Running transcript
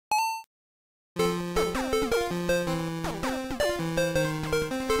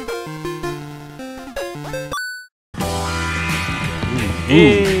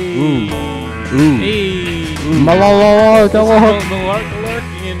Hey. Hey. Malarkey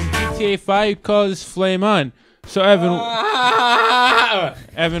in GTA 5 cause flame on. So Evan,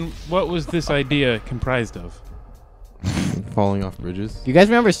 what was this idea comprised of? Falling off bridges. Do you guys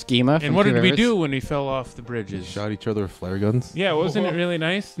remember Schema? And what did we do when we fell off the bridges? Shot each other with flare guns. Yeah, wasn't it really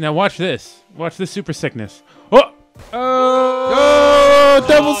nice? Now watch this. Watch this super sickness. Oh! Oh!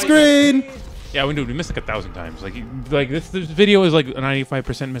 Double screen! Yeah, we missed like 1,000 times. Like this video is like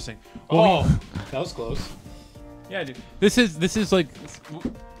 95% missing. Well, that was close. Yeah, dude. This is like.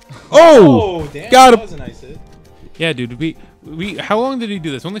 Oh! Damn, got him. that was a nice hit. Yeah, dude. We how long did he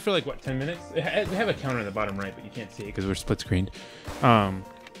do this? Only for like what, 10 minutes? We have a counter in the bottom right, but you can't see it because we're split screened.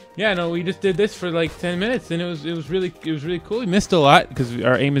 Yeah, no, we just did this for like 10 minutes, and it was really cool. We missed a lot because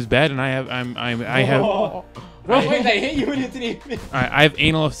our aim is bad, and I have. Wait, I hit you and it didn't even. I have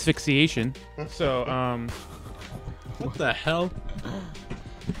anal asphyxiation. So What the hell?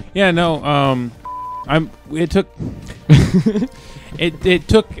 yeah, no. It took. it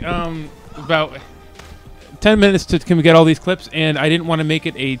took about 10 minutes to get all these clips, and I didn't want to make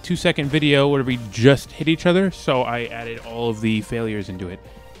it a 2-second video where we just hit each other, so I added all of the failures into it.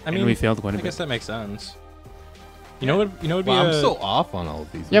 I mean, and we failed quite a bit. I guess that makes sense. You know what? Would be I'm so off on all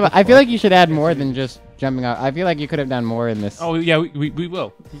of these. Yeah, but I feel like you should add more than just jumping out. I feel like you could have done more in this. Oh yeah, we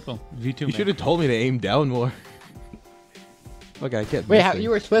will. V2. You should have told me to aim down more. Look, I can't. Wait,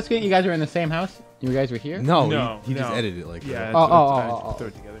 you were split screen? You guys were in the same house? You guys were here? No, he just edited it like yeah. that. Oh. Throw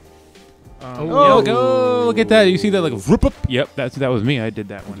it together. Yeah, look at that! You see that like rip up? Yep, that was me. I did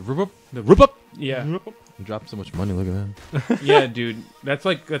that one. Rip up. The rip up. Yeah. You dropped so much money. Look at that. Yeah, dude. That's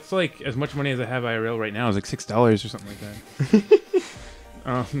like as much money as I have IRL right now. It's like $6 or something like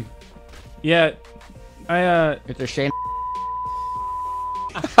that. Yeah, It's a shame.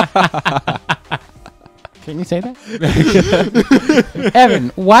 Can you say that?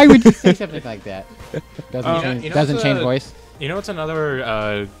 Evan, why would you say something like that? Doesn't change voice. You know what's another?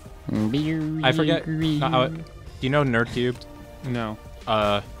 I forget. Do you know Nerd Cubed? No.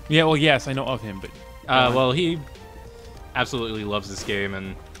 Yeah. Well, yes, I know of him, but. Well, he absolutely loves this game,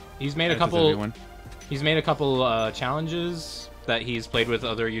 and he's made a couple. He's made a couple challenges that he's played with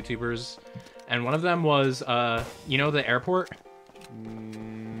other YouTubers, and one of them was, you know, the airport.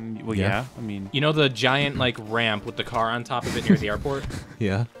 Well, yeah. I mean, you know the giant like ramp with the car on top of it near the airport.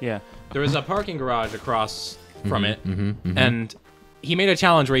 Yeah. Yeah. There was a parking garage across from it, and he made a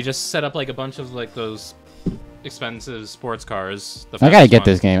challenge where he just set up like a bunch of like those expensive sports cars. I gotta get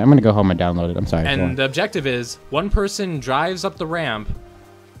this game. I'm gonna go home and download it. I'm sorry. And the objective is one person drives up the ramp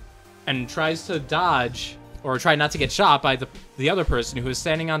and tries to dodge or try not to get shot by the other person who is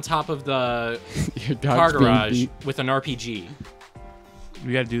standing on top of the car garage with an RPG.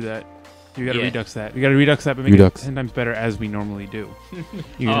 We gotta do that. You gotta redux that. We gotta redux that, but make it 10 times better as we normally do.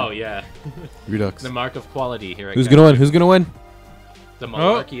 Oh yeah. Redux. The mark of quality here. Who's gonna win? Who's gonna win? The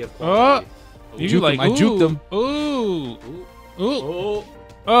Malarkey of quality. I juked him. Ooh.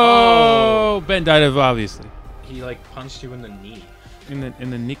 Oh. Ben died of obviously. He like punched you in the knee. In the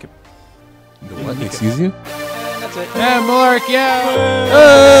knee. What? Excuse you? And that's it. Yeah, Malarkey.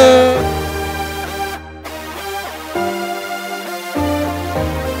 Yeah.